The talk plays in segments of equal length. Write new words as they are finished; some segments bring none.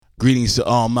Greetings to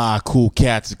all my cool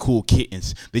cats and cool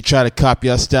kittens. They try to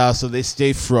copy our style, so they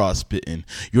stay frostbitten.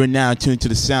 You're now tuned to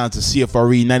the sounds of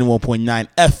CFRE 91.9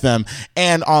 FM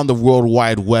and on the World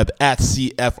Wide Web at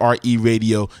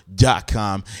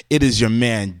CFREradio.com. It is your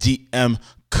man, DM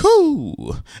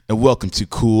Cool, and welcome to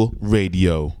Cool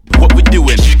Radio. What we doing?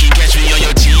 You can catch me on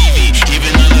your TV,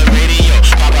 even on the radio.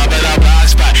 Pop up at our blog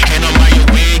spot, and on my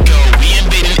way go. We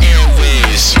invading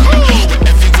airwaves. We're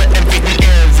everywhere, invading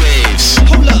airwaves.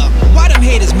 Hold up, why them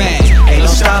haters mad? Ain't no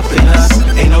stopping us,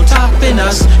 ain't no topping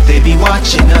us. They be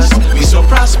watching us, we so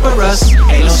prosperous.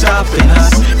 Ain't no stopping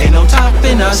us, ain't no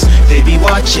topping us. They be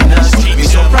watching us, we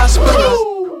so prosperous.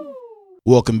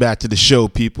 Welcome back to the show,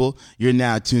 people. You're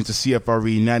now tuned to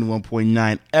CFRE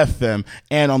 91.9 FM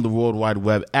and on the World Wide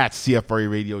Web at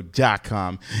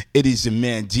CFREradio.com. It is your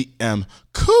man, DM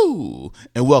Cool,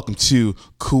 and welcome to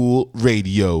Cool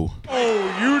Radio.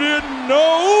 Oh, you didn't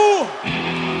know?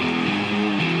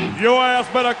 Your ass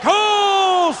better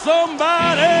call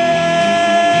somebody.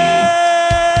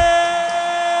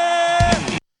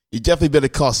 You definitely better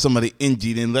call somebody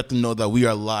indeed and let them know that we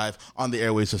are live on the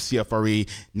airwaves of CFRE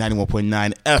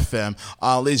 91.9 FM.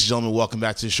 Ladies and gentlemen, welcome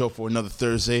back to the show for another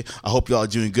Thursday. I hope you all are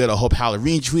doing good. I hope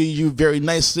Halloween treated you very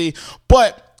nicely.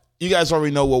 But you guys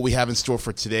already know what we have in store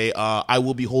for today. I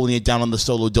will be holding it down on the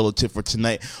solo dolo tip for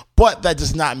tonight. But that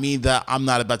does not mean that I'm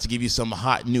not about to give you some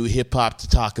hot new hip-hop to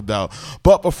talk about.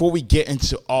 But before we get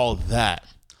into all that,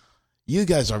 you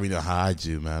guys already know how I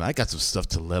do, man. I got some stuff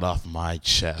to let off my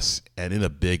chest, and in a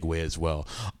big way as well.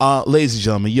 Ladies and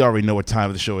gentlemen, you already know what time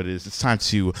of the show it is. It's time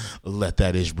to let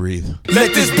that ish breathe.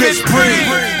 Let this bitch breathe.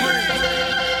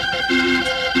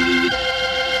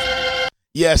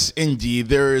 Yes, indeed.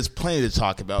 There is plenty to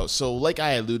talk about. So like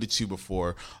I alluded to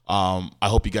before, I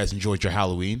hope you guys enjoyed your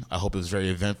Halloween. I hope it was very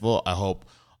eventful. I hope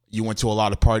you went to a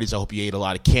lot of parties. I hope you ate a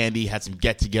lot of candy, had some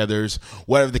get-togethers,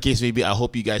 whatever the case may be. I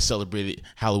hope you guys celebrated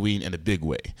Halloween in a big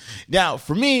way. Now,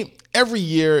 for me, every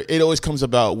year, it always comes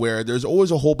about where there's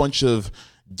always a whole bunch of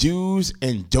do's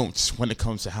and don'ts when it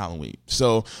comes to Halloween.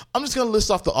 So I'm just going to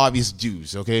list off the obvious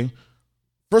do's, okay?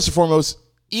 First and foremost,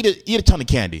 eat a ton of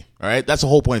candy, all right? That's the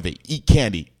whole point of it. Eat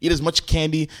candy. Eat as much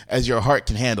candy as your heart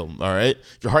can handle, all right?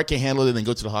 If your heart can't handle it, then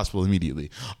go to the hospital immediately.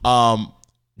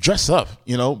 Dress up,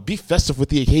 be festive with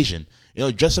the occasion.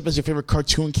 Dress up as your favorite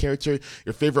cartoon character,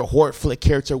 your favorite horror flick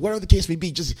character, whatever the case may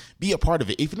be, just be a part of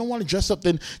it. If you don't want to dress up,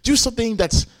 then do something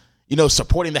that's,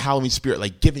 supporting the Halloween spirit,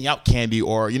 like giving out candy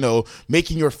or,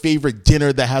 making your favorite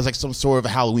dinner that has like some sort of a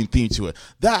Halloween theme to it.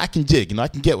 That I can dig, I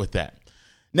can get with that.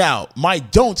 Now, my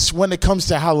don'ts when it comes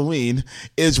to Halloween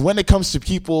is when it comes to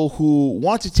people who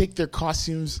want to take their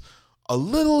costumes a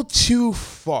little too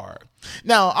far.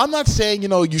 Now, I'm not saying,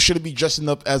 you shouldn't be dressing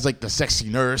up as like the sexy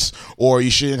nurse, or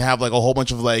you shouldn't have like a whole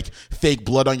bunch of like fake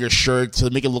blood on your shirt to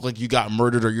make it look like you got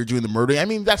murdered or you're doing the murdering. I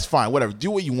mean, that's fine, whatever.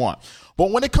 Do what you want. But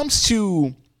when it comes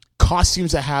to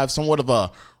costumes that have somewhat of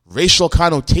a racial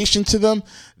connotation to them,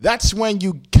 that's when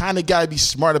you kind of got to be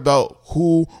smart about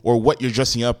who or what you're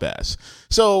dressing up as.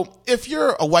 So if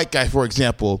you're a white guy, for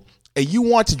example, and you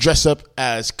want to dress up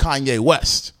as Kanye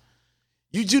West,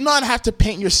 you do not have to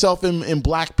paint yourself in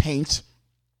black paint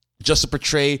just to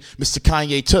portray Mr.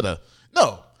 Kanye Tuda.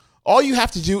 No. All you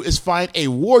have to do is find a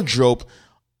wardrobe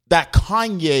that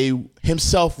Kanye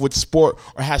himself would sport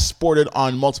or has sported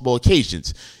on multiple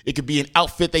occasions. It could be an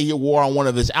outfit that he wore on one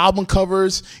of his album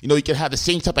covers. You could have the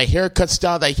same type of haircut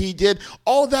style that he did.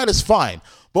 All that is fine.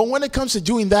 But when it comes to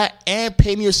doing that and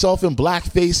painting yourself in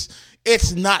blackface,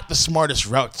 it's not the smartest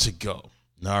route to go.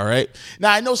 All right.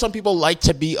 Now, I know some people like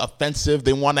to be offensive.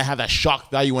 They want to have that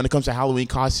shock value when it comes to Halloween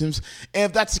costumes. And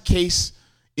if that's the case,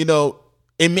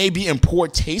 it may be in poor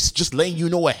taste, just letting you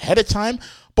know ahead of time.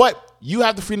 But you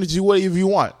have the freedom to do whatever you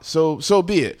want. So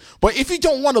be it. But if you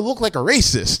don't want to look like a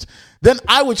racist, then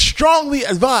I would strongly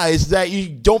advise that you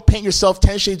don't paint yourself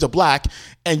 10 shades of black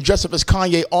and dress up as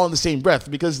Kanye all in the same breath.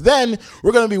 Because then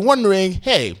we're going to be wondering,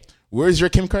 hey, where's your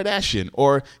Kim Kardashian?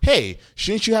 Or, hey,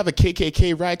 shouldn't you have a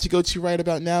KKK ride to go to right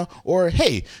about now? Or,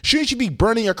 hey, shouldn't you be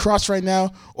burning your cross right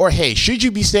now? Or, hey, should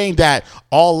you be saying that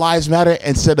all lives matter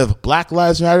instead of black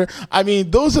lives matter? I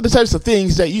mean, those are the types of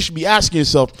things that you should be asking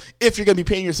yourself if you're going to be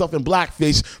painting yourself in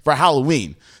blackface for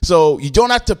Halloween. So you don't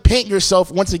have to paint yourself,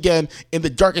 once again, in the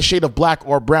darkest shade of black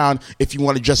or brown if you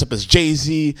want to dress up as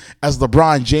Jay-Z, as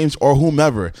LeBron James, or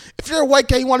whomever. If you're a white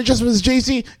guy, you want to dress up as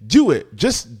Jay-Z, do it.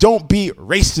 Just don't be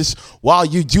racist while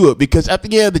you do it, because at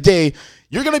the end of the day,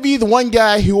 you're going to be the one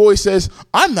guy who always says,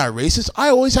 I'm not racist. I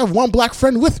always have one black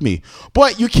friend with me.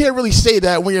 But you can't really say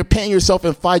that when you're painting yourself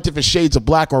in 5 different shades of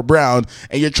black or brown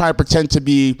and you're trying to pretend to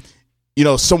be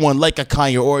someone like a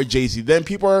Kanye or a Jay-Z, then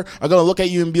people are going to look at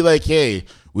you and be like, hey,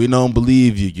 we don't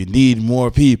believe you. You need more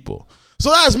people. So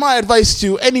that is my advice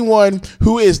to anyone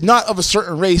who is not of a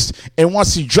certain race and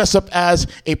wants to dress up as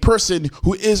a person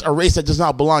who is a race that does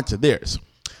not belong to theirs.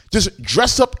 Just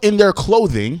dress up in their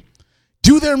clothing,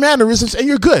 do their mannerisms, and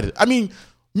you're good. I mean,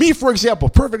 me, for example,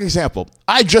 perfect example.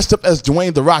 I dressed up as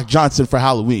Dwayne "The Rock" Johnson for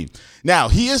Halloween. Now,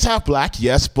 he is half black,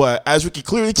 yes, but as we can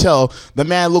clearly tell, the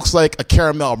man looks like a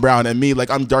caramel brown, and me, like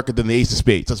I'm darker than the ace of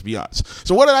spades, let's be honest.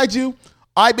 So what did I do?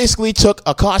 I basically took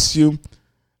a costume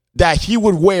that he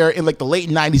would wear in like the late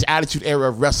 90s Attitude Era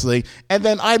of wrestling, and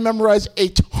then I memorized a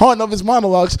ton of his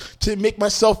monologues to make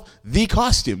myself the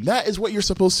costume. That is what you're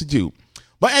supposed to do.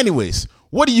 But anyways,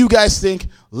 what do you guys think?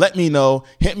 Let me know.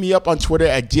 Hit me up on Twitter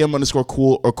at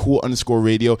DM_cool or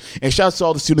cool_radio. And shout out to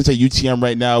all the students at UTM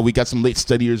right now. We got some late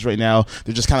studiers right now.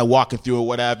 They're just kind of walking through or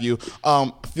what have you.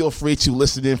 Feel free to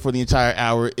listen in for the entire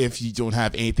hour if you don't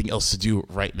have anything else to do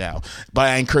right now. But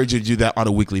I encourage you to do that on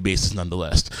a weekly basis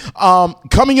nonetheless.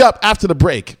 Coming up after the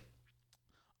break,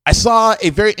 I saw a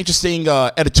very interesting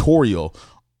editorial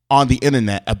on the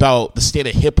internet about the state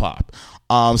of hip-hop.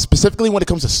 Specifically when it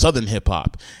comes to Southern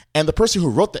hip-hop. And the person who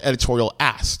wrote the editorial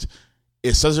asked,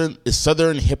 is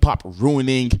Southern hip-hop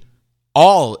ruining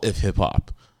all of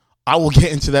hip-hop? I will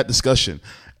get into that discussion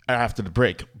after the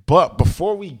break. But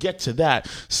before we get to that,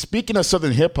 speaking of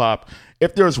Southern hip-hop,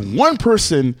 if there's one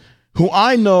person who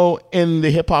I know in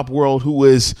the hip-hop world who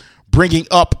is bringing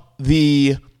up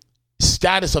the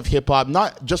status of hip-hop,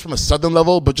 not just from a Southern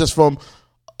level, but just from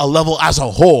a level as a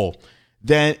whole,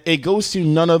 then it goes to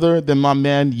none other than my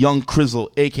man Young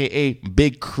Crizzle, a.k.a.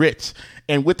 Big Crit.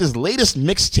 And with his latest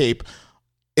mixtape,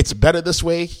 It's Better This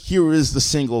Way, here is the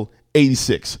single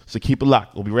 86. So keep it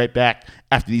locked. We'll be right back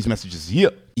after these messages.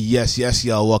 Yes,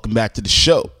 y'all. Welcome back to the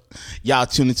show. Y'all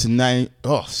tune into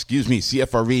CFRE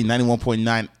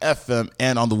 91.9 FM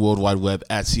and on the World Wide Web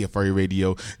at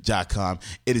CFREradio.com.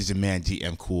 It is your man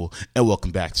DM Cool, and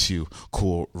welcome back to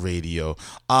Cool Radio.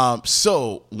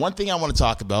 So one thing I want to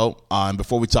talk about,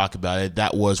 before we talk about it,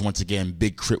 that was once again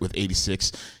Big Crit with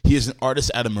 86. He is an artist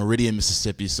out of Meridian,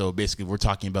 Mississippi. So basically, we're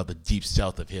talking about the deep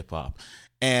south of hip hop.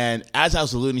 And as I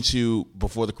was alluding to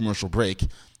before the commercial break,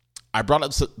 I brought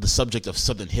up the subject of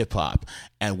Southern hip-hop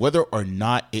and whether or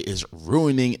not it is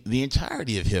ruining the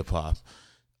entirety of hip-hop.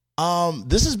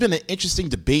 This has been an interesting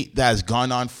debate that has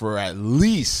gone on for at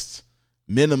least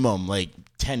minimum like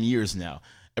 10 years now.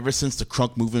 Ever since the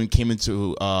crunk movement came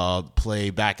into play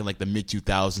back in like the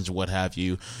mid-2000s or what have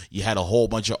you, you had a whole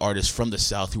bunch of artists from the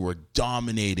South who were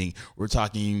dominating. We're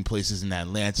talking places in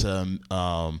Atlanta,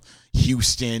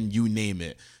 Houston, you name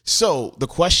it. So the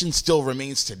question still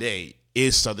remains today.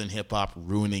 Is Southern hip-hop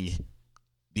ruining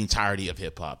the entirety of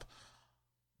hip-hop?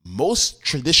 Most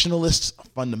traditionalists,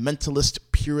 fundamentalists,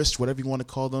 purists, whatever you want to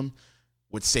call them,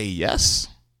 would say yes.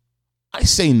 I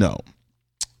say no.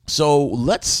 So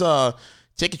let's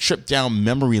take a trip down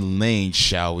memory lane,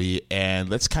 shall we? And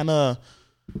let's kind of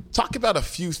talk about a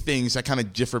few things that kind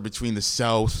of differ between the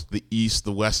South, the East,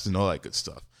 the West, and all that good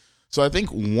stuff. So I think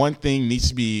one thing needs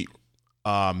to be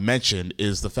mentioned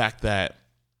is the fact that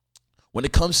when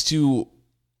it comes to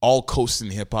all coasts in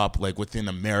hip-hop, like within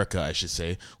America, I should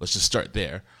say, let's just start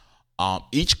there.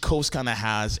 Each coast kind of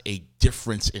has a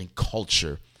difference in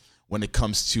culture when it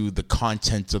comes to the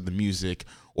content of the music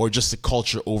or just the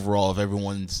culture overall of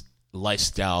everyone's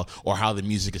lifestyle or how the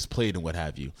music is played and what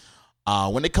have you.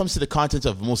 When it comes to the content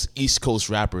of most East Coast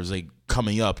rappers, like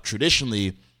coming up,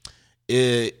 traditionally,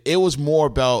 it was more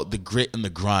about the grit and the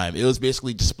grime. It was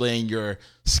basically displaying your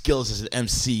skills as an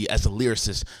MC, as a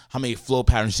lyricist, how many flow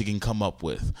patterns you can come up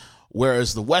with.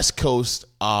 Whereas the West Coast,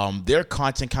 their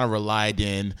content kind of relied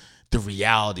in the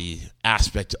reality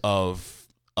aspect of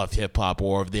hip-hop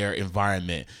or of their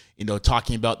environment. You know,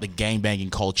 talking about the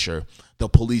gangbanging culture, the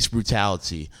police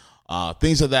brutality,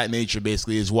 things of that nature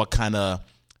basically is what kind of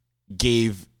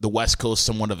gave the West Coast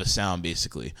somewhat of a sound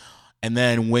basically. And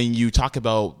then when you talk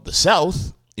about the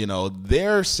South, you know,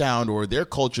 their sound or their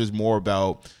culture is more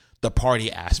about the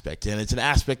party aspect. And it's an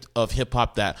aspect of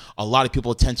hip-hop that a lot of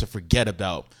people tend to forget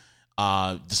about,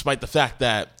 despite the fact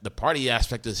that the party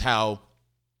aspect is how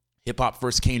hip-hop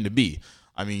first came to be.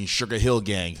 I mean, Sugar Hill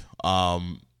Gang,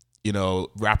 you know,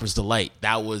 Rapper's Delight,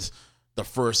 that was the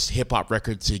first hip-hop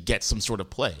record to get some sort of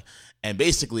play. And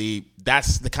basically,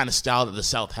 that's the kind of style that the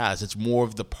South has. It's more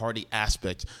of the party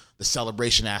aspect, the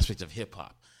celebration aspect of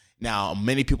hip-hop. Now,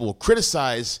 many people will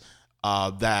criticize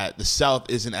that the South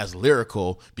isn't as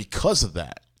lyrical because of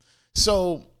that.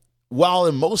 So, while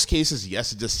in most cases,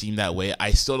 yes, it does seem that way,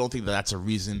 I still don't think that that's a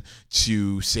reason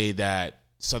to say that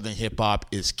Southern hip-hop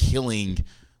is killing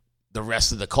the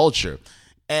rest of the culture.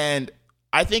 And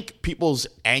I think people's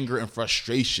anger and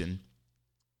frustration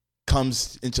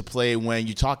comes into play when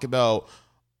you talk about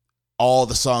all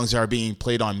the songs that are being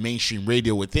played on mainstream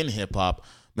radio within hip hop.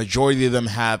 Majority of them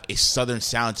have a Southern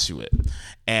sound to it.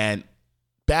 And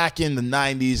back in the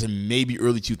 90s and maybe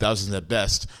early 2000s at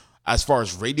best, as far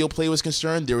as radio play was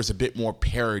concerned, there was a bit more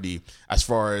parity as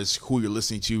far as who you're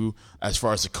listening to, as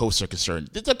far as the coasts are concerned,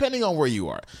 depending on where you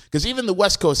are. Because even the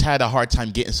West Coast had a hard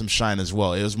time getting some shine as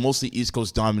well. It was mostly East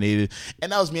Coast dominated,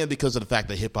 and that was mainly because of the fact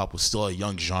that hip-hop was still a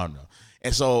young genre.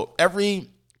 And so every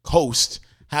coast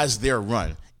has their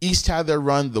run. East had their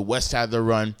run, the West had their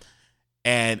run,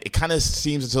 and it kind of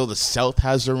seems as though the South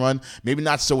has their run. Maybe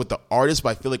not so with the artists, but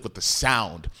I feel like with the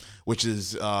sound, which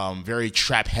is very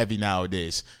trap-heavy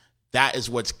nowadays. That is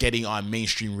what's getting on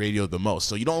mainstream radio the most.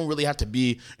 So you don't really have to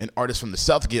be an artist from the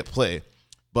South to get play.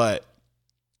 But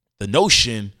the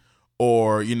notion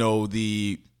or,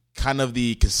 the kind of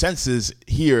the consensus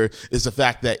here is the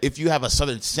fact that if you have a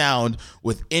Southern sound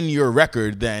within your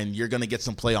record, then you're going to get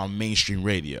some play on mainstream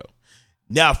radio.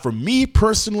 Now, for me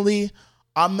personally,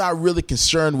 I'm not really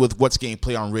concerned with what's getting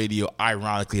played on radio,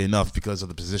 ironically enough, because of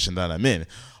the position that I'm in.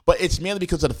 But it's mainly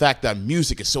because of the fact that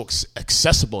music is so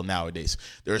accessible nowadays.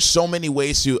 There are so many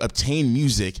ways to obtain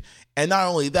music. And not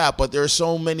only that, but there are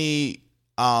so many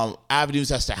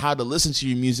avenues as to how to listen to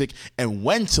your music and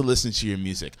when to listen to your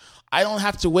music. I don't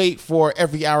have to wait for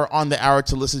every hour on the hour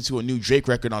to listen to a new Drake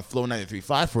record on Flow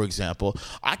 93.5, for example.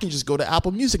 I can just go to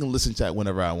Apple Music and listen to that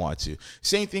whenever I want to.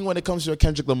 Same thing when it comes to a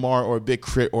Kendrick Lamar or a Big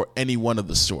Crit or any one of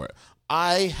the sort.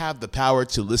 I have the power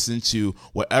to listen to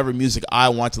whatever music I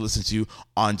want to listen to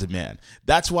on demand.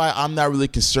 That's why I'm not really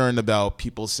concerned about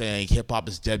people saying hip-hop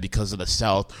is dead because of the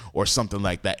South or something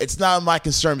like that. It's not my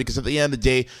concern because at the end of the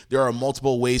day, there are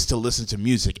multiple ways to listen to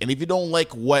music. And if you don't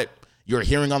like what you're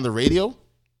hearing on the radio,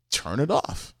 turn it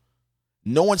off.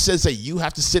 No one says that you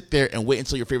have to sit there and wait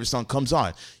until your favorite song comes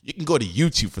on. You can go to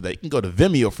YouTube for that. You can go to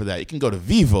Vimeo for that. You can go to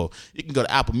Vivo. You can go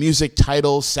to Apple Music,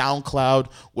 Tidal,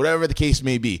 SoundCloud, whatever the case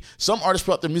may be. Some artists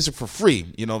put out their music for free,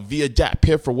 via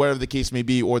DatPiff or whatever the case may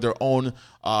be, or their own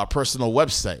personal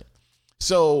website.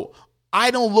 So I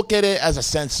don't look at it as a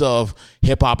sense of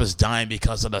hip-hop is dying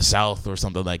because of the South or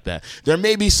something like that. There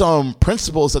may be some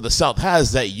principles that the South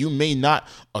has that you may not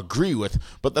agree with,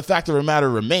 but the fact of the matter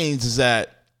remains is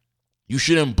that you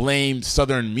shouldn't blame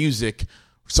Southern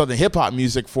hip-hop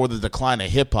music for the decline of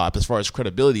hip-hop as far as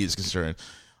credibility is concerned.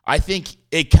 I think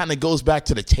it kind of goes back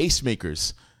to the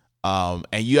tastemakers,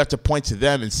 and you have to point to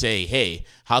them and say, hey,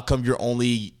 how come you're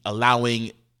only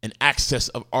allowing an access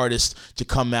of artists to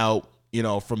come out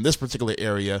from this particular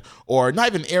area, or not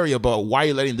even area, but why are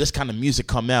you letting this kind of music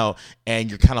come out and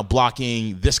you're kind of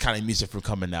blocking this kind of music from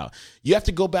coming out? You have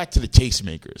to go back to the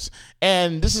tastemakers.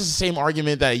 And this is the same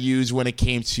argument that I used when it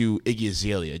came to Iggy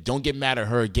Azalea. Don't get mad at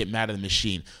her, get mad at the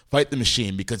machine. Fight the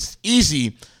machine, because it's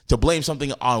easy to blame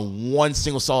something on one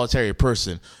single solitary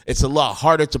person. It's a lot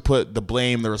harder to put the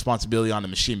blame, the responsibility on the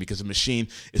machine, because the machine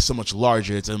is so much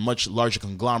larger. It's a much larger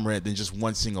conglomerate than just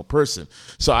one single person.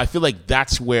 So I feel like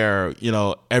that's where,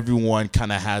 everyone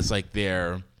kind of has like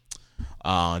their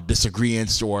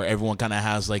disagreements, or everyone kind of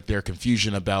has like their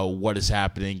confusion about what is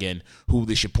happening and who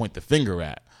they should point the finger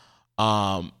at.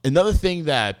 Another thing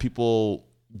that people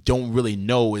don't really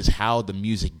know is how the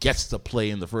music gets to play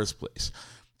in the first place.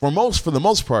 For the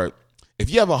most part, if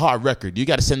you have a hot record, you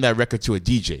got to send that record to a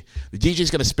DJ. The DJ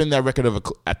is going to spin that record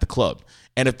at the club.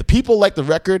 And if the people like the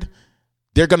record,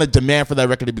 they're going to demand for that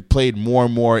record to be played more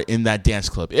and more in that dance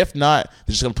club. If not,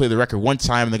 they're just going to play the record one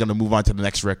time and they're going to move on to the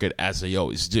next record, as they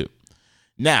always do.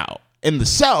 Now, in the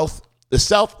South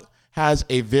has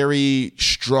a very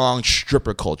strong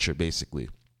stripper culture, basically,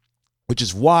 which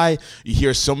is why you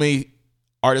hear so many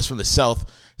artists from the South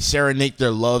serenade their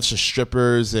loves to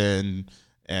strippers and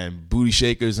booty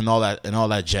shakers and all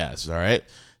that jazz, all right?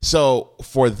 So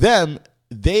for them,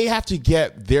 they have to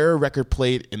get their record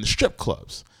played in the strip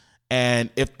clubs. And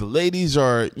if the ladies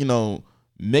are,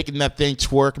 making that thing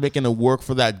twerk, making it work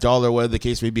for that dollar, whatever the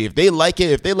case may be, if they like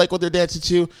it, if they like what they're dancing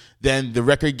to, then the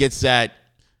record gets that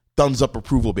thumbs up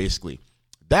approval, basically.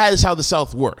 That is how the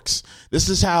South works. This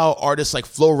is how artists like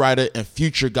Flo Rida and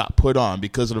Future got put on,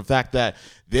 because of the fact that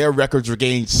their records were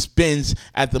getting spins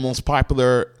at the most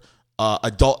popular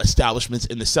adult establishments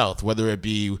in the South, whether it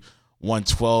be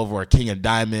 112 or King of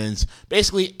Diamonds,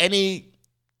 basically any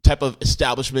type of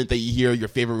establishment that you hear your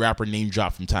favorite rapper name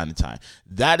drop from time to time.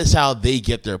 That is how they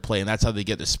get their play, and that's how they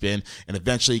get their spin, and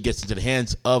eventually it gets into the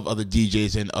hands of other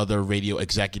DJs and other radio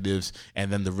executives,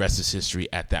 and then the rest is history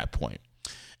at that point.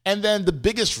 And then the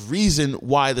biggest reason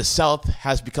why the South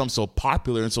has become so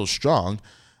popular and so strong,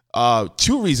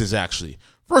 two reasons actually.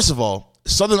 First of all,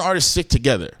 Southern artists stick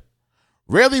together.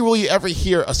 Rarely will you ever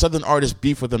hear a Southern artist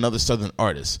beef with another Southern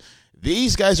artist.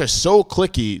 These guys are so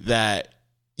cliquey that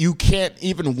you can't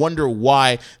even wonder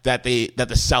why that the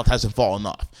South hasn't fallen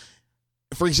off.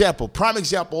 For example, prime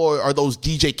example are those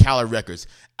DJ Khaled records.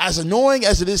 As annoying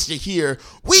as it is to hear,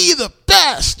 "We the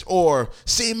best," or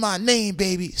 "Say my name,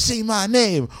 baby, say my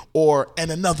name," or "and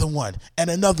another one,"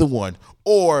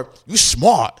 or "You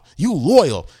smart, you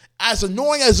loyal." As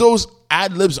annoying as those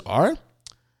ad-libs are,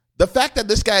 the fact that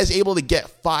this guy is able to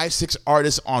get 5-6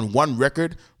 artists on one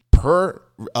record per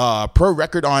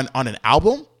record on an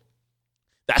album,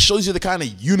 that shows you the kind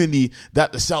of unity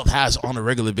that the South has on a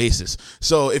regular basis.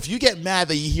 So if you get mad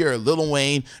that you hear Lil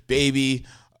Wayne, Baby,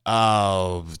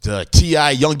 the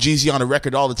T.I., Young Jeezy on a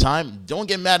record all the time, don't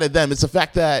get mad at them. It's the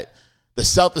fact that the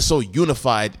South is so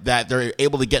unified that they're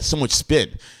able to get so much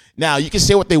spin. Now, you can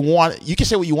say what they want. You can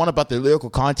say what you want about their lyrical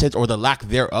content or the lack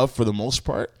thereof for the most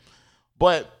part.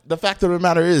 But the fact of the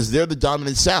matter is they're the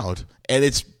dominant sound. And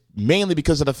it's mainly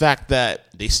because of the fact that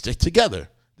they stick together.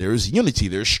 There is unity.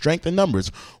 There's strength in numbers.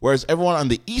 Whereas everyone on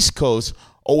the East Coast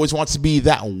always wants to be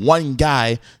that one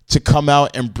guy to come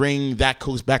out and bring that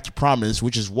coast back to prominence,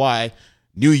 which is why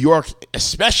New York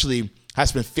especially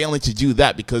has been failing to do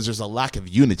that because there's a lack of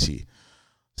unity.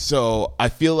 So I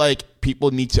feel like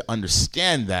people need to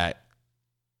understand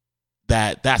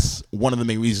that's one of the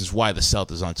main reasons why the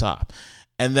South is on top.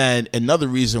 And then another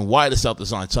reason why the South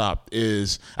is on top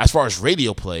is, as far as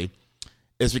radio play,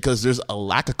 is because there's a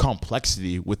lack of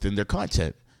complexity within their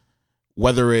content.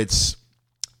 Whether it's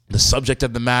the subject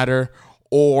of the matter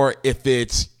or if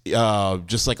it's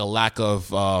just like a lack of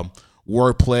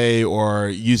wordplay or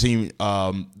using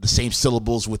the same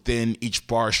syllables within each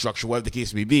bar structure, whatever the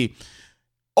case may be.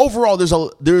 Overall,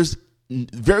 there's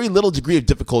very little degree of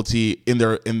difficulty in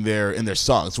their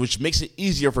songs, which makes it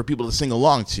easier for people to sing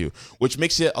along to, which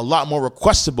makes it a lot more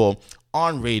requestable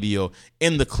on radio,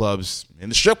 in the clubs, in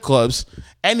the strip clubs,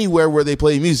 anywhere where they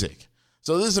play music.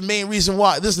 So this is the main reason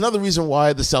why. This is another reason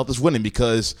why the South is winning,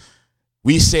 because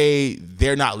we say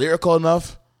they're not lyrical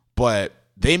enough, but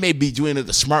they may be doing it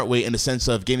the smart way in the sense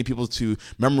of getting people to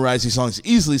memorize these songs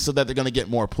easily so that they're going to get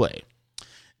more play.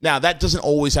 Now, that doesn't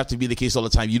always have to be the case all the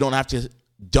time. You don't have to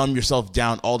dumb yourself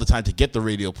down all the time to get the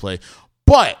radio play,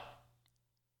 but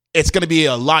it's going to be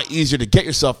a lot easier to get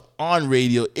yourself on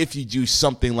radio if you do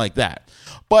something like that.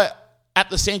 But at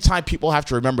the same time, people have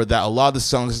to remember that a lot of the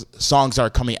songs that are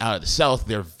coming out of the South,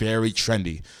 they're very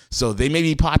trendy. So they may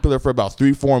be popular for about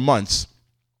 3-4 months,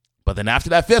 but then after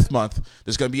that 5th month,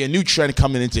 there's going to be a new trend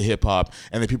coming into hip hop,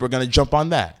 and then people are going to jump on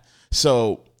that.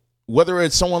 So whether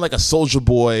it's someone like a Soulja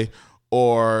Boy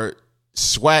or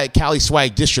Cali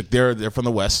Swag District, they're from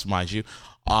the West, mind you.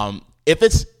 If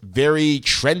it's very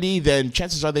trendy, then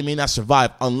chances are they may not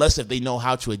survive unless if they know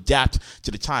how to adapt to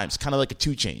the times, kind of like a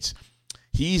 2 Chainz.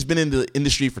 He's been in the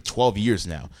industry for 12 years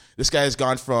now. This guy has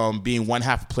gone from being one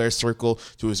half Player Circle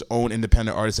to his own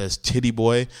independent artist as Titty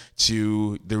Boy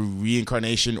to the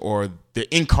reincarnation, or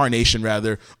the incarnation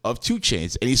rather, of 2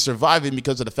 Chainz. And he's surviving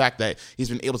because of the fact that he's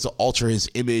been able to alter his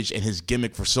image and his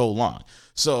gimmick for so long.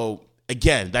 So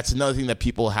again, that's another thing that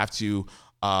people have to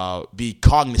be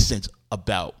cognizant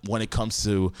about when it comes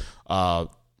to the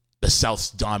South's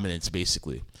dominance,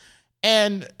 basically.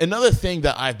 And another thing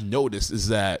that I've noticed is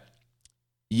that,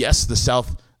 yes, the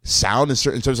South sound, in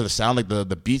terms of the sound, like the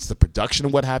beats, the production,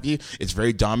 and what have you, it's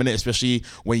very dominant, especially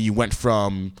when you went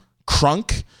from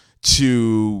crunk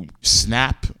to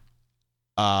snap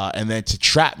and then to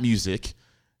trap music.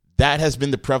 That has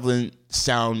been the prevalent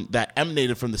sound that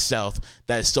emanated from the South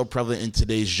that is still prevalent in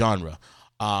today's genre,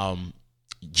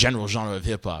 general genre of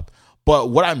hip-hop. But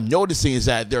what I'm noticing is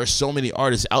that there are so many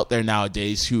artists out there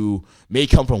nowadays who may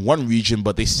come from one region,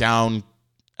 but they sound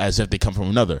as if they come from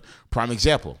another. Prime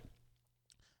example.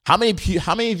 How many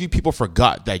of you people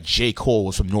forgot that J. Cole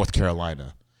was from North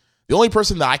Carolina? The only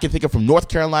person that I can think of from North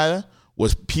Carolina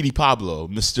was P.D. Pablo,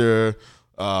 Mr.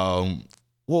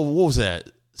 What was that?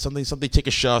 Something take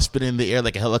a shot, spin it in the air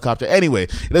like a helicopter. Anyway,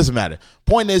 it doesn't matter.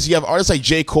 Point is, you have artists like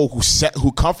J. Cole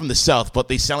who come from the South, but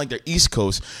they sound like they're East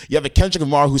Coast. You have a Kendrick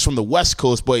Lamar who's from the West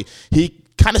Coast, but he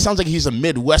kind of sounds like he's a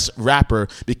Midwest rapper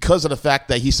because of the fact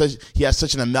that he has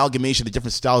such an amalgamation of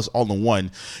different styles all in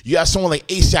one. You have someone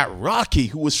like A$AP Rocky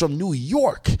who was from New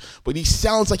York, but he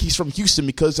sounds like he's from Houston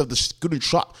because of the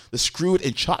screwed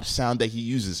and chopped sound that he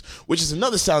uses, which is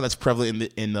another sound that's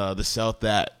prevalent in the South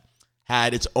that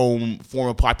had its own form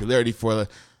of popularity for a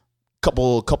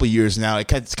couple years now.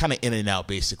 It's kind of in and out,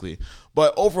 basically.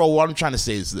 But overall, what I'm trying to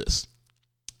say is this.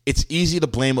 It's easy to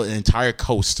blame an entire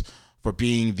coast for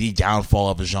being the downfall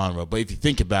of a genre. But if you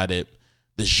think about it,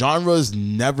 the genre's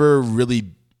never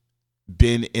really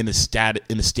been in a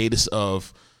status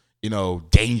of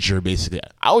danger, basically.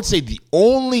 I would say the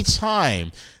only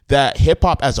time that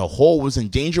hip-hop as a whole was in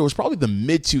danger was probably the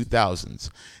mid-2000s.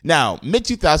 Now,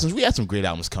 mid-2000s, we had some great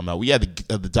albums come out. We had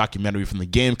the documentary from The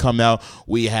Game come out.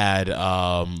 We had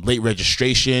Late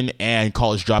Registration and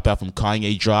College Dropout from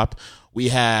Kanye drop. We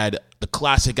had the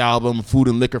classic album Food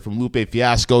and Liquor from Lupe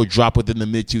Fiasco drop within the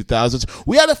mid-2000s.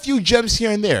 We had a few gems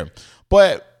here and there.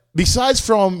 But besides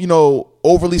from,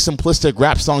 overly simplistic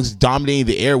rap songs dominating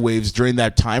the airwaves during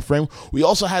that time frame, we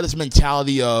also had this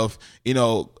mentality of,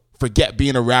 forget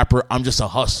being a rapper. I'm just a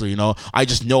hustler, I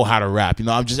just know how to rap.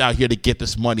 I'm just out here to get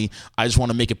this money. I just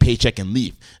want to make a paycheck and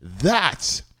leave.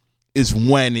 That is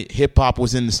when hip hop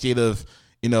was in the state of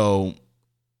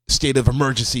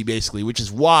emergency, basically, which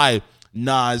is why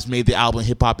Nas made the album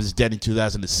Hip Hop Is Dead in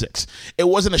 2006. It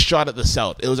wasn't a shot at the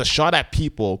South. It was a shot at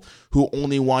people who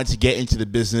only wanted to get into the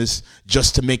business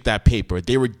just to make that paper.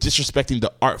 They were disrespecting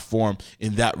the art form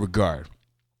in that regard.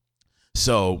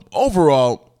 So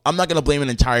overall, I'm not going to blame an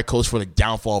entire coast for the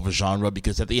downfall of a genre,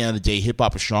 because at the end of the day, hip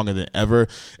hop is stronger than ever,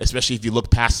 especially if you look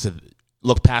past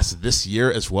this year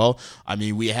as well. I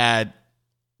mean, we had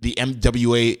the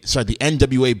NWA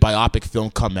biopic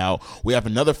film come out. We have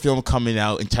another film coming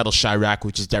out entitled Chiraq,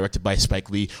 which is directed by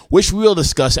Spike Lee, which we will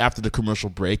discuss after the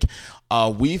commercial break.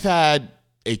 We've had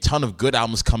a ton of good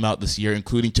albums come out this year,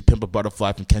 including To Pimp a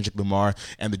Butterfly from Kendrick Lamar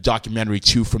and the documentary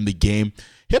 2 from The Game.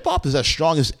 Hip-hop is as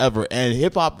strong as ever, and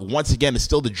hip-hop, once again, is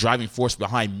still the driving force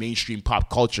behind mainstream pop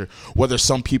culture, whether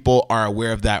some people are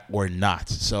aware of that or not.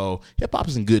 So hip-hop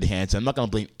is in good hands, and I'm not going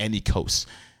to blame any coast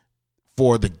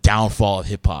for the downfall of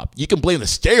hip-hop. You can blame the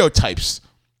stereotypes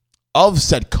of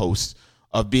said coast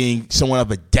of being somewhat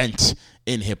of a dent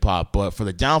in hip-hop, but for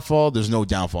the downfall, there's no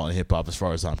downfall in hip-hop as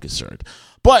far as I'm concerned.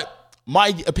 But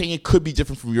my opinion could be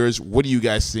different from yours. What do you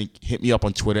guys think? Hit me up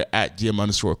on Twitter at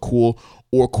DM_cool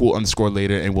or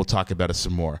cool_later, and we'll talk about it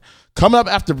some more. Coming up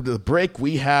after the break,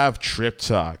 we have Trip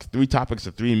Talk. 3 topics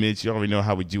of 3 minutes. You already know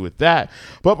how we do with that.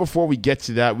 But before we get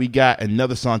to that, we got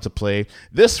another song to play.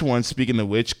 This one, speaking of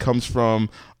which, comes from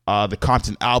the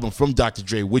Compton album from Dr.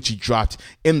 Dre, which he dropped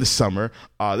in the summer.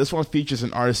 This one features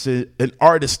an artist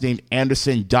named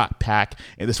Anderson .Paak,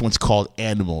 and this one's called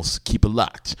Animals. Keep it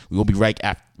locked. We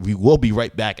will be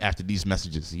right back after these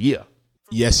messages. Yeah.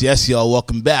 Yes, y'all.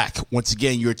 Welcome back. Once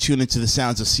again, you're tuned into the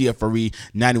sounds of CFRE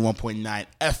 91.9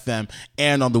 FM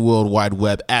and on the World Wide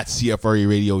Web at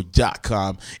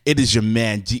CFREradio.com. It is your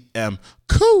man, DM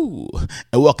Cool.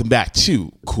 And welcome back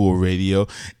to Cool Radio.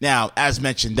 Now, as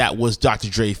mentioned, that was Dr.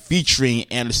 Dre featuring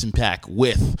Anderson .Paak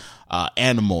with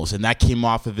Animals. And that came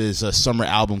off of his summer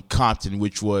album, Compton,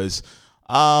 which was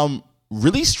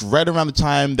released right around the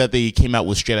time that they came out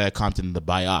with Straight Outta Compton, the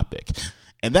biopic.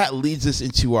 And that leads us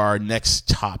into our next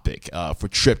topic for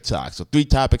Trip Talk. So 3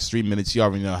 topics, 3 minutes. You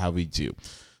already know how we do.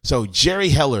 So Jerry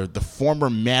Heller, the former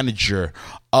manager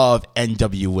of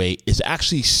NWA, is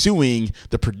actually suing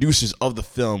the producers of the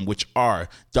film, which are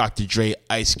Dr. Dre,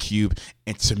 Ice Cube,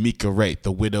 and Tamika Wright,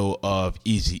 the widow of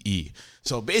Eazy-E.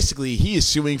 So basically, he is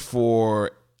suing for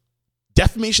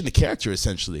defamation of character,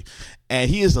 essentially. And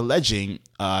he is alleging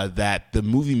that the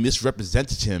movie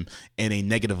misrepresented him in a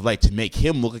negative light to make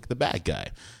him look like the bad guy.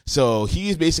 So he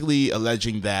is basically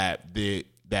alleging that he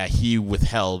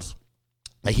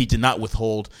did not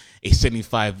withhold a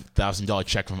 $75,000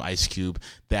 check from Ice Cube,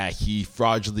 that he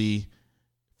fraudulently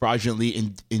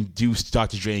induced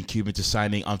Dr. Dre and Cube into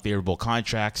signing unfavorable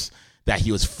contracts, that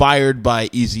he was fired by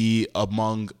Eazy,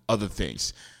 among other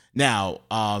things. Now,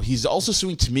 he's also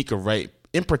suing Tamika Wright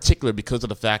in particular because of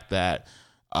the fact that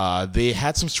they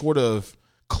had some sort of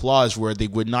clause where they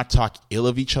would not talk ill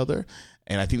of each other.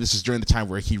 And I think this is during the time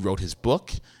where he wrote his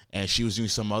book, and she was doing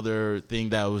some other thing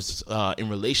that was in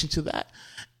relation to that.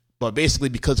 But basically,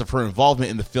 because of her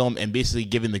involvement in the film and basically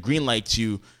giving the green light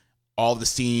to all the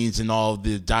scenes and all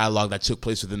the dialogue that took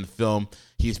place within the film,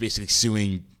 he's basically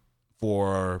suing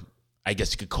for, I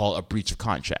guess you could call it, a breach of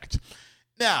contract.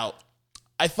 Now,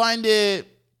 I find it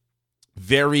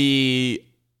very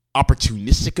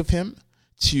opportunistic of him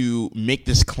to make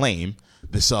this claim,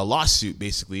 this lawsuit,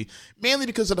 basically, mainly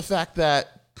because of the fact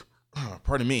that,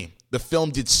 the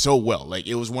film did so well. Like,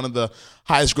 it was one of the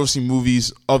highest grossing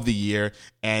movies of the year,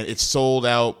 and it sold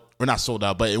out, or not sold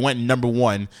out, but it went number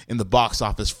 1 in the box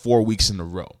office 4 weeks in a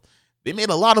row. They made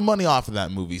a lot of money off of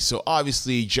that movie, so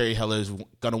obviously Jerry Heller is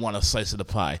going to want a slice of the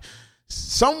pie.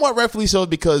 Somewhat rightfully so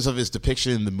because of his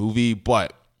depiction in the movie,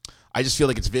 but I just feel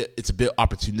like it's a bit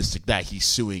opportunistic that he's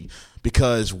suing,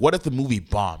 because what if the movie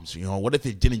bombs? What if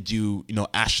it didn't do,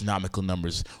 astronomical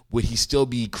numbers? Would he still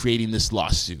be creating this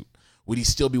lawsuit? Would he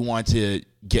still be wanting to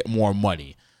get more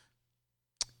money?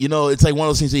 It's like one of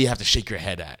those things that you have to shake your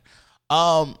head at.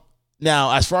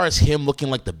 Now, as far as him looking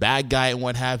like the bad guy and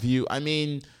what have you, I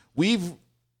mean, we've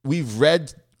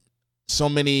read so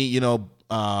many,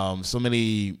 so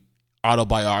many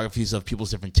autobiographies of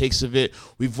people's different takes of it.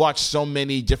 We've watched so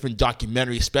many different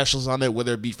documentary specials on it,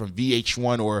 whether it be from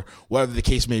VH1 or whatever the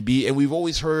case may be, and we've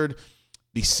always heard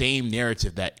the same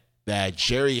narrative that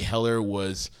Jerry Heller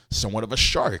was somewhat of a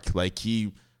shark. Like,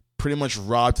 he pretty much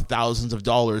robbed thousands of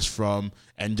dollars from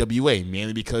NWA,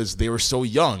 mainly because they were so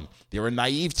young. They were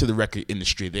naive to the record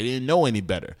industry. They didn't know any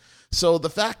better. So the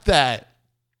fact that,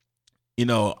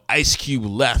 Ice Cube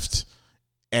left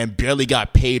and barely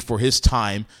got paid for his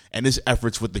time and his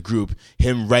efforts with the group,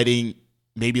 him writing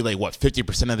maybe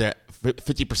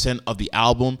 50% of the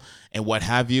album and what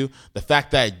have you. The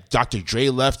fact that Dr. Dre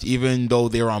left, even though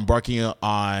they were embarking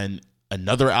on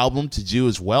another album to do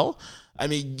as well. I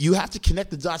mean, you have to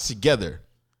connect the dots together.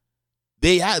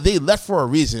 They left for a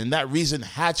reason, and that reason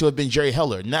had to have been Jerry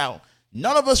Heller. Now,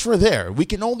 none of us were there. We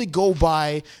can only go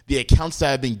by the accounts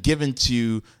that have been given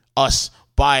to us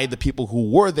by the people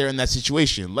who were there in that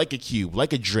situation, like a Cube,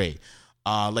 like a Dre,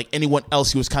 like anyone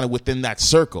else who was kind of within that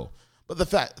circle. But the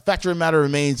fact of the matter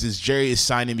remains is Jerry is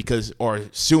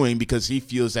suing because he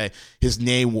feels that his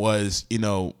name was,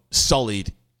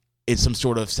 sullied in some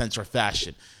sort of sense or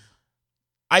fashion.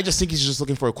 I just think he's just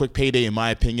looking for a quick payday, in my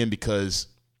opinion, because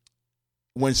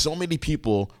when so many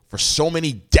people for so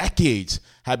many decades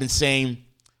have been saying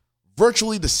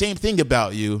virtually the same thing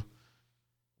about you,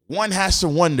 one has to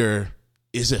wonder,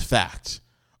 is it fact?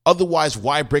 Otherwise,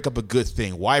 why break up a good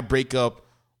thing? Why break up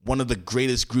one of the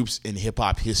greatest groups in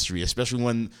hip-hop history, especially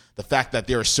when the fact that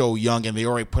they're so young and they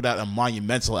already put out a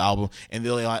monumental album and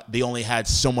they only had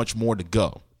so much more to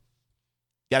go.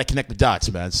 Got to connect the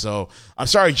dots, man. So I'm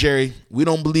sorry, Jerry. We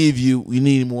don't believe you. We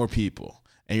need more people.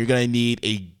 And you're going to need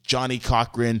a Johnny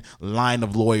Cochran line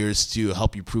of lawyers to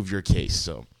help you prove your case.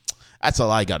 So that's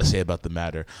all I got to say about the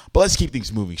matter. But let's keep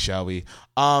things moving, shall we?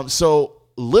 So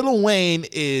Lil Wayne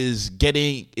is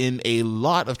getting in a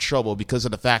lot of trouble because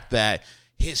of the fact that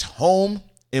his home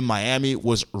in Miami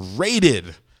was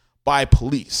raided by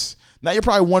police. Now you're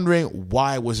probably wondering,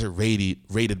 why was it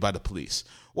raided by the police?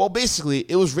 Well, basically,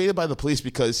 it was raided by the police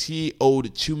because he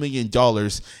owed $2 million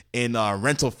in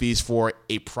rental fees for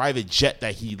a private jet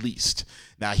that he leased.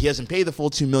 Now, he hasn't paid the full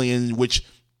 $2 million, which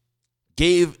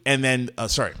gave, and then,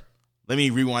 let me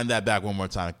rewind that back one more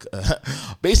time.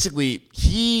 Basically,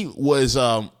 he was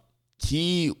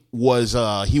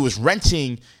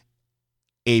renting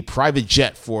a private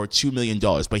jet for $2 million,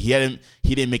 but he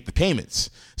didn't make the payments.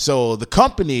 So the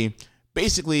company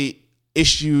basically they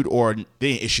didn't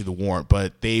issue the warrant,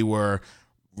 but they were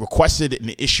requested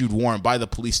an issued warrant by the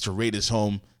police to raid his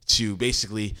home to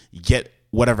basically get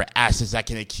whatever assets that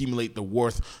can accumulate the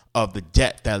worth of the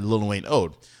debt that Lil Wayne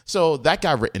owed. So that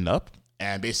got written up,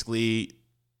 and basically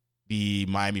the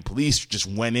Miami police just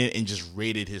went in and just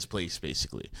raided his place,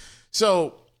 basically.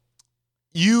 So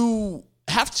you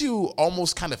have to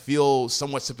almost kind of feel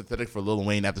somewhat sympathetic for Lil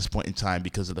Wayne at this point in time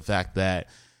because of the fact that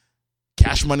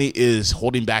Cash Money is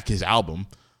holding back his album.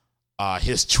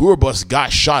 His tour bus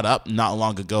got shot up not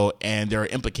long ago, and there are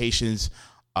implications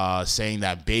saying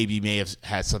that Baby may have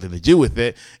had something to do with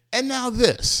it. And now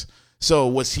this. So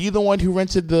was he the one who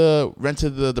rented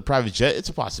the private jet? It's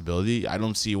a possibility. I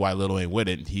don't see why Lil Wayne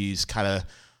wouldn't. He kind of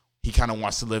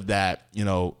wants to live that,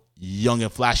 young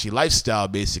and flashy lifestyle,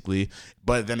 basically.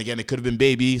 But then again, it could have been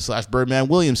Baby / Birdman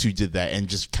Williams who did that and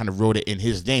just kind of wrote it in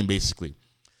his name, basically.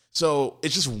 So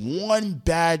it's just one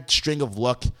bad string of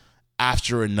luck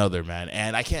after another, man.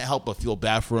 And I can't help but feel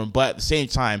bad for him. But at the same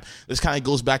time, this kind of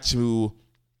goes back to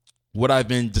what I've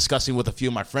been discussing with a few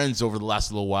of my friends over the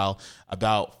last little while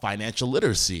about financial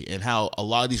literacy and how a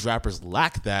lot of these rappers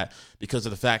lack that because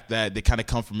of the fact that they kind of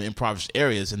come from impoverished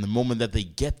areas. And the moment that they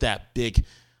get that big,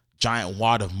 giant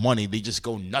wad of money, they just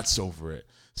go nuts over it.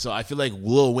 So I feel like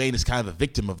Lil Wayne is kind of a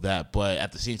victim of that. But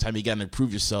at the same time, you got to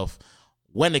improve yourself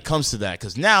when it comes to that,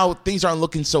 because now things aren't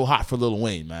looking so hot for Lil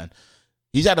Wayne, man.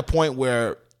 He's at a point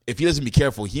where if he doesn't be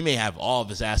careful, he may have all of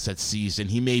his assets seized, and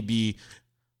he may be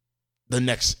the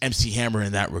next MC Hammer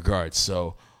in that regard.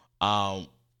 So I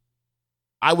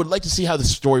would like to see how the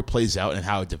story plays out and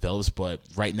how it develops, but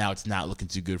right now it's not looking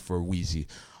too good for Weezy.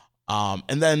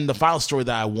 And then the final story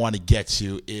that I want to get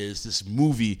to is this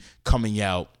movie coming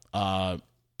out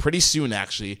pretty soon,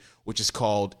 actually, which is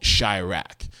called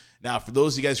Chiraq. Now, for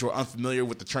those of you guys who are unfamiliar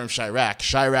with the term Chiraq,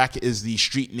 Chiraq is the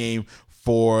street name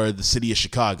for the city of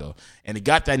Chicago. And it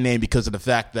got that name because of the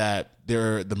fact that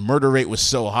the murder rate was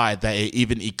so high that it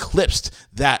even eclipsed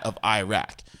that of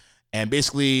Iraq. And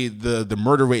basically, the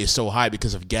murder rate is so high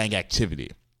because of gang activity.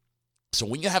 So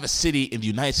when you have a city in the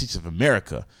United States of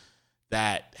America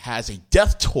that has a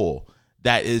death toll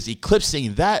that is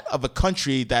eclipsing that of a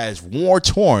country that is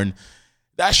war-torn,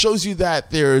 that shows you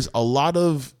that there's a lot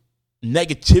of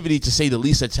negativity, to say the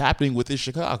least, that's happening within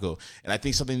Chicago. And I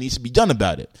think something needs to be done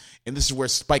about it. And this is where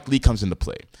Spike Lee comes into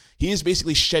play. He is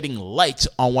basically shedding light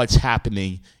on what's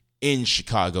happening in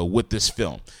Chicago with this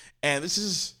film. And this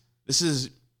is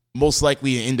most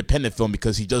likely an independent film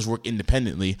because he does work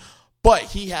independently, but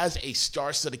he has a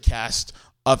star-studded cast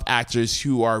of actors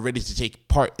who are ready to take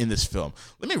part in this film.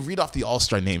 Let me read off the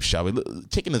all-star names, shall we?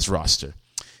 Taking this roster: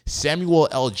 Samuel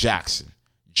L. Jackson,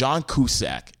 John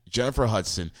Cusack, Jennifer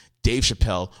Hudson, Dave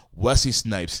Chappelle, Wesley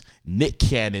Snipes, Nick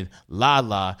Cannon,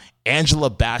 Lala, Angela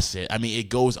Bassett. I mean, it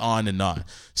goes on and on.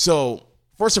 So,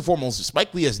 first and foremost,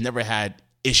 Spike Lee has never had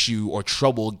issue or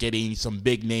trouble getting some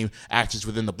big name actors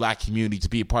within the black community to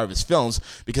be a part of his films,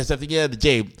 because at the end of the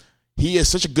day, he is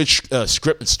such a good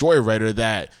script and story writer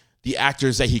that the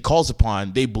actors that he calls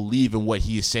upon, they believe in what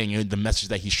he is saying and the message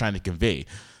that he's trying to convey.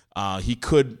 He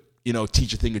could,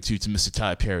 teach a thing or two to Mr.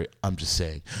 Tyler Perry, I'm just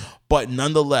saying. But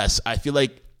nonetheless, I feel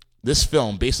like this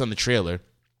film, based on the trailer,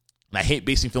 and I hate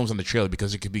basing films on the trailer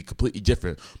because it could be completely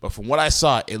different, but from what I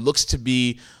saw, it looks to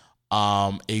be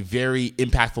a very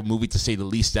impactful movie, to say the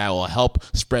least, that will help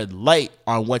spread light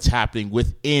on what's happening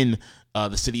within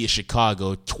the city of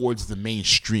Chicago towards the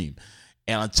mainstream.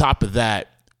 And on top of that,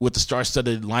 with the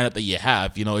star-studded lineup that you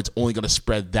have, it's only going to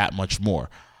spread that much more.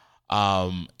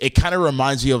 It kind of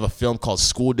reminds me of a film called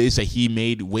School Days that he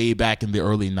made way back in the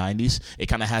early 90s. It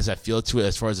kind of has that feel to it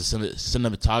as far as the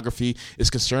cinematography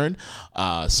is concerned.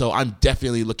 So I'm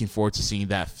definitely looking forward to seeing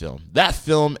that film. That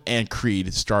film and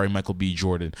Creed, starring Michael B.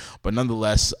 Jordan. But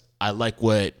nonetheless, I like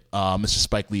what Mr.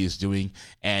 Spike Lee is doing.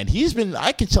 And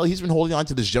I can tell he's been holding on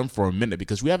to this gem for a minute,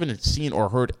 because we haven't seen or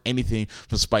heard anything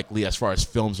from Spike Lee as far as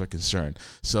films are concerned.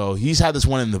 So he's had this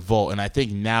one in the vault, and I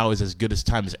think now is as good a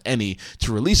time as any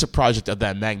to release a project of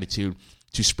that magnitude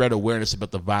to spread awareness about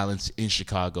the violence in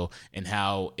Chicago and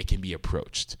how it can be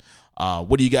approached.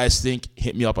 What do you guys think?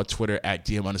 Hit me up on Twitter at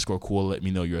DM_cool. Let me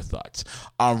know your thoughts.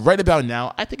 Right about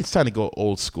now, I think it's time to go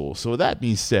old school. So with that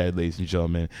being said, ladies and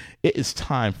gentlemen, it is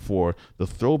time for the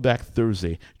Throwback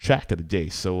Thursday track of the day.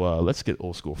 So let's get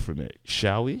old school for a minute,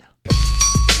 shall we?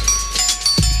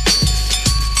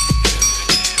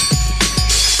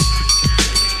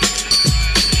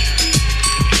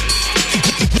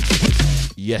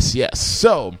 Yes.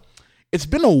 So it's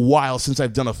been a while since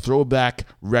I've done a throwback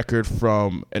record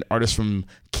from an artist from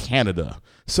Canada.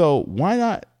 So why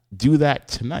not do that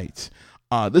tonight?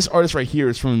 This artist right here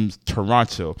is from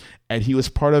Toronto, and he was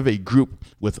part of a group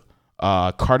with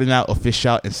Cardinal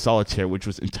Official and Solitaire, which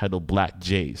was entitled Black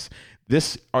Jays.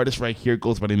 This artist right here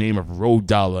goes by the name of Road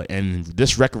Dollar, and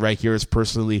this record right here is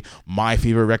personally my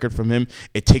favorite record from him.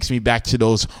 It takes me back to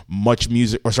those much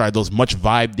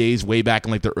vibe days way back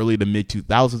in like the early to mid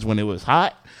 2000s when it was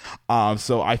hot.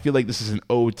 So I feel like this is an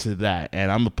ode to that,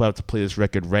 and I'm about to play this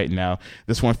record right now.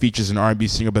 This one features an R&B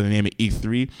singer by the name of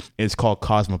E3, and it's called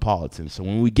Cosmopolitan. So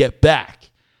when we get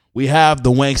back, we have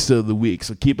the Wankster of the Week.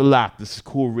 So keep it locked. This is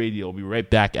Cool Radio. We'll be right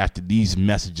back after these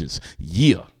messages.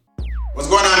 Yeah. What's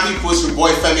going on, people? It's your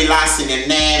boy Femi Larson and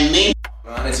me.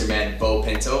 It's your man Bo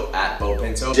Pinto at Bo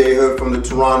Pinto. J Hood from the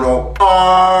Toronto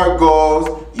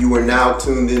Argos. You are now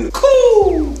tuned in.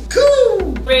 Cool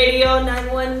Radio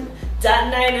 91.9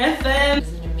 FM. It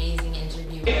was an amazing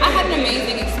interview. I had an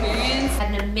amazing experience.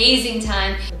 Had an amazing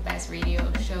time. The best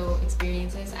radio show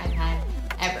experiences I've had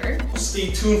ever.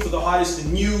 Stay tuned for the hottest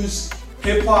in news,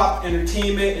 hip-hop,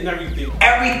 entertainment, and everything.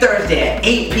 Every Thursday at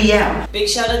 8 p.m. Big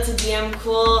shout out to DM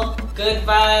Cool. Good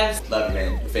vibes. Love you,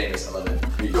 man. You're famous. I love it.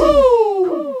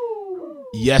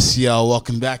 Yes, y'all.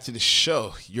 Welcome back to the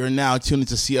show. You're now tuned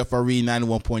into CFRE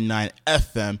 91.9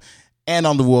 FM and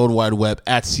on the World Wide Web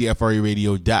at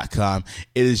CFREradio.com.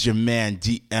 It is your man,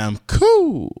 DM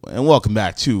Cool. And welcome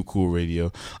back to Cool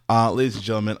Radio. Ladies and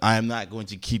gentlemen, I am not going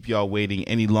to keep y'all waiting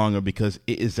any longer, because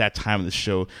it is that time of the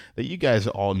show that you guys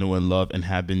all know and love and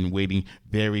have been waiting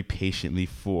very patiently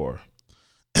for.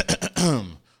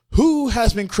 Who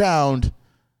has been crowned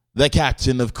the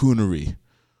captain of coonery?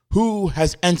 Who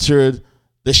has entered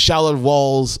the shallowed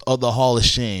walls of the Hall of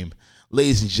Shame?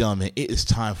 Ladies and gentlemen, it is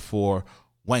time for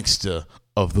Wankster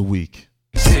of the Week.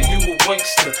 Said you a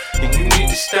wankster, and you need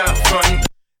to stop fronting.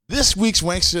 This week's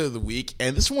Wankster of the Week,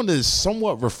 and this one is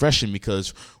somewhat refreshing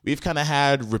because we've kind of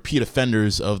had repeat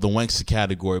offenders of the Wankster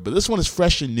category, but this one is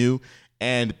fresh and new,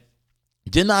 and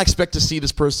did not expect to see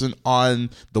this person on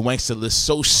the Wankster list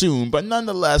so soon, but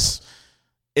nonetheless,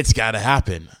 it's got to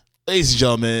happen. Ladies and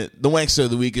gentlemen, the Wankster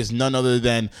of the Week is none other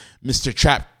than Mr.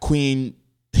 Trap Queen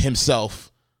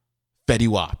himself, Fetty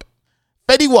Wap.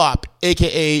 Fetty Wap,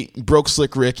 a.k.a. Broke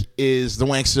Slick Rick, is the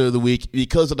wankster of the week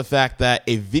because of the fact that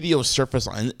a video surfaced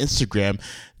on Instagram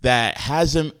that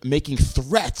has him making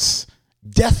threats,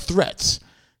 death threats,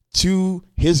 to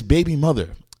his baby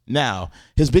mother. Now,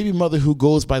 his baby mother, who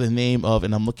goes by the name of,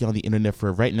 and I'm looking on the internet for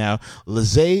it right now,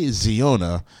 Lizzie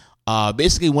Ziona,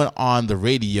 basically went on the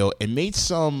radio and made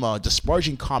some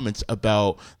disparaging comments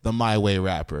about the My Way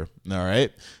rapper. All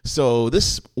right. So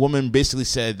this woman basically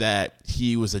said that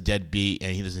he was a deadbeat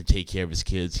and he doesn't take care of his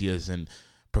kids. He doesn't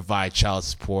provide child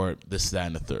support, this, that,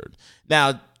 and the third.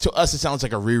 Now, to us, it sounds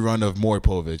like a rerun of Maury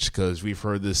Povich because we've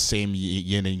heard this same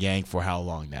yin and yang for how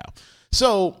long now?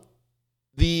 So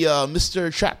the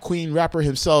Mr. Trap Queen rapper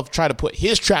himself tried to put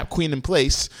his Trap Queen in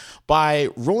place by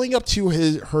rolling up to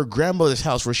her grandmother's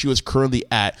house where she was currently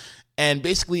at, and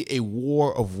basically a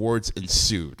war of words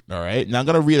ensued. All right. Now I'm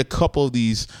going to read a couple of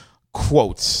these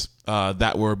quotes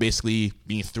that were basically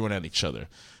being thrown at each other.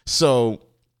 So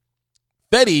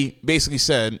Fetty basically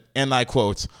said, and I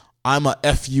quote, "I'm a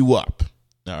F you up."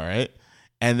 All right.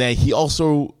 And then he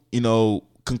also,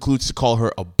 concludes to call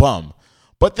her a bum.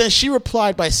 But then she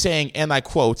replied by saying, and I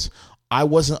quote, "I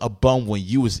wasn't a bum when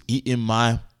you was eating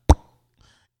my..."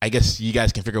 I guess you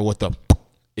guys can figure out what the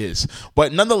is.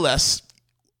 But nonetheless,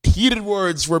 heated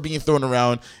words were being thrown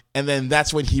around, and then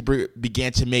that's when he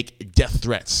began to make death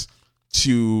threats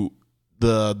to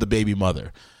the baby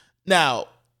mother. Now,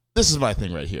 this is my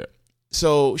thing right here.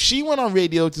 So she went on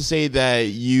radio to say that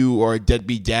you are a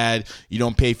deadbeat dad, you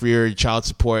don't pay for your child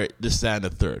support, this, that, and the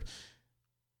third.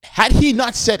 Had he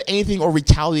not said anything or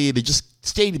retaliated, just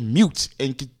stayed mute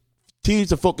and continued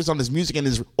to focus on his music and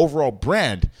his overall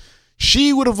brand,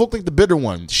 she would have looked like the bitter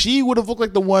one. She would have looked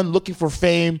like the one looking for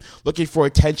fame, looking for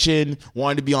attention,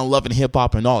 wanting to be on Love and Hip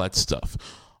Hop and all that stuff.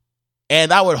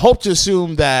 And I would hope to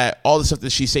assume that all the stuff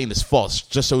that she's saying is false,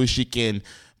 just so she can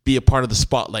be a part of the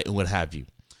spotlight and what have you.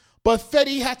 But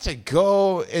Fetty had to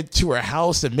go into her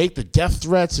house and make the death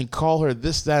threats and call her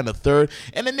this, that, and the third.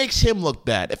 And it makes him look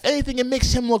bad. If anything, it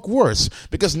makes him look worse.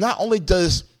 Because not only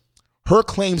does her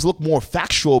claims look more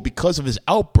factual because of his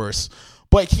outbursts,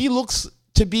 but he looks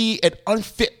to be an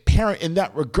unfit parent in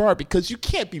that regard, because you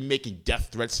can't be making death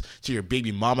threats to your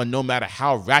baby mama no matter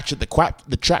how ratchet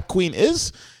the Trap Queen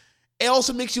is. It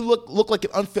also makes you look like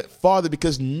an unfit father,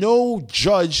 because no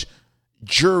judge,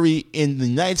 jury in the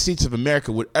United States of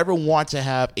America would ever want to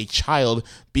have a child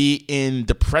be in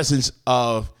the presence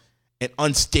of an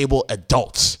unstable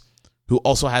adult who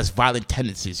also has violent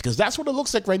tendencies, because that's what it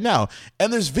looks like right now.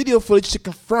 And there's video footage to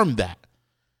confirm that.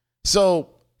 So,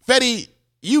 Fetty,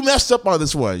 you messed up on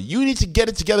this one. You need to get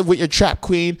it together with your Trap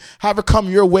Queen, have her come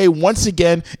your way once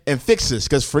again and fix this,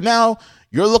 because for now,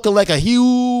 you're looking like a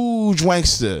huge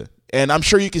wankster. And I'm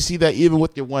sure you can see that even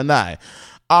with your one eye.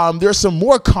 There's some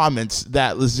more comments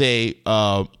that Lizzie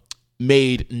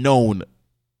made known,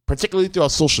 particularly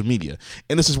throughout social media.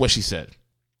 And this is what she said.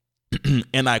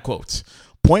 And I quote,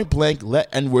 "Point blank, let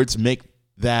N-words make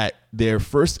that their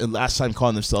first and last time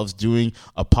calling themselves doing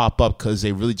a pop-up because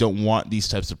they really don't want these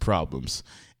types of problems.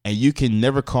 And you can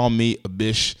never call me a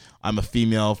bitch. I'm a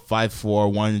female, 5'4",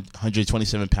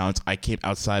 127 pounds. I came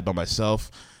outside by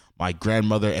myself. My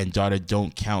grandmother and daughter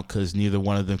don't count because neither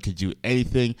one of them could do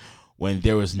anything. When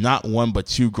there was not one but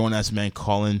two grown-ass men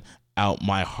calling out,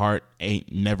 my heart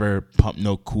ain't never pumped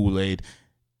no Kool-Aid.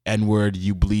 N-word,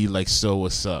 you bleed like so,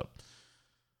 what's up?"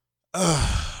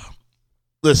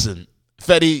 Listen,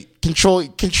 Fetty,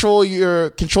 control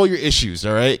your issues,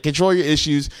 all right? Control your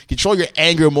issues. Control your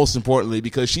anger, most importantly,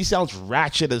 because she sounds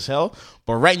ratchet as hell.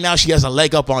 But right now she has a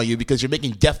leg up on you because you're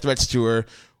making death threats to her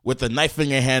with a knife in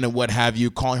your hand and what have you,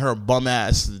 calling her a bum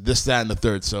ass, this, that, and the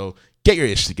third. So get your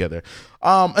ish together.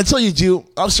 Until you do,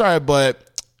 I'm sorry, but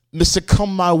Mr.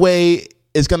 Come My Way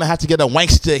is going to have to get a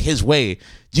wankster his way.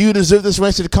 Do you deserve this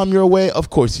wankster to come your way? Of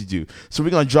course you do. So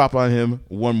we're going to drop on him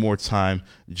one more time,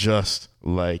 just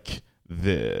like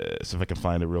this. If I can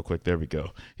find it real quick. There we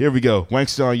go. Here we go.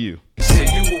 Wankster on you. Said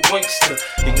you a wankster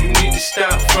and you need to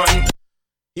stop fronting.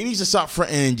 He needs to stop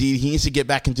fronting, indeed. He needs to get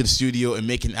back into the studio and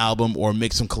make an album or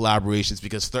make some collaborations,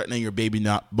 because threatening your baby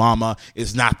mama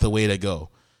is not the way to go.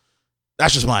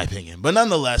 That's just my opinion. But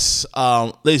nonetheless,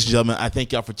 ladies and gentlemen, I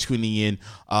thank y'all for tuning in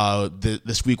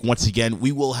this week once again.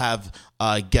 We will have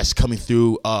guests coming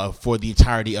through for the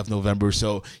entirety of November,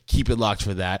 so keep it locked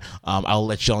for that. I'll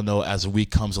let y'all know as the week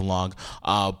comes along.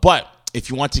 But if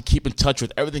you want to keep in touch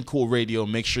with Everything Cool Radio,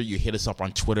 make sure you hit us up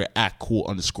on Twitter at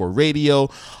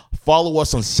 @cool_radio. Follow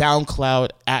us on SoundCloud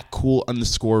at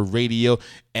 @cool_radio.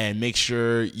 And make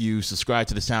sure you subscribe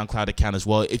to the SoundCloud account as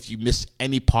well. If you missed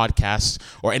any podcasts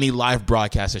or any live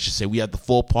broadcasts, I should say, we have the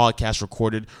full podcast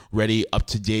recorded, ready, up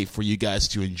to date for you guys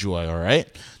to enjoy, all right?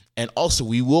 And also,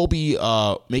 we will be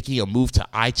making a move to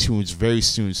iTunes very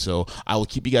soon, so I will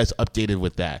keep you guys updated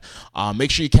with that.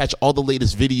 Make sure you catch all the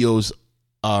latest video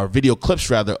clips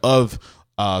rather of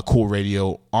Cool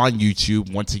Radio on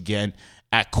YouTube. Once again,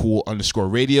 at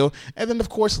Cool_Radio, and then of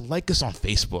course like us on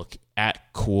Facebook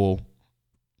at Cool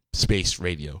Space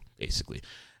Radio. Basically,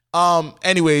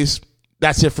 anyways,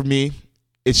 that's it for me.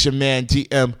 It's your man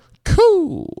DM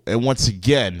Cool, and once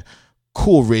again,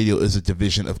 Cool Radio is a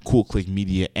division of Cool Click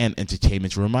Media and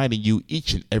Entertainment, reminding you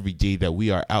each and every day that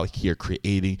we are out here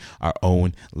creating our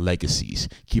own legacies.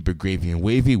 Keep it gravy and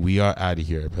wavy. We are out of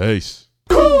here. Peace.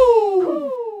 Cool.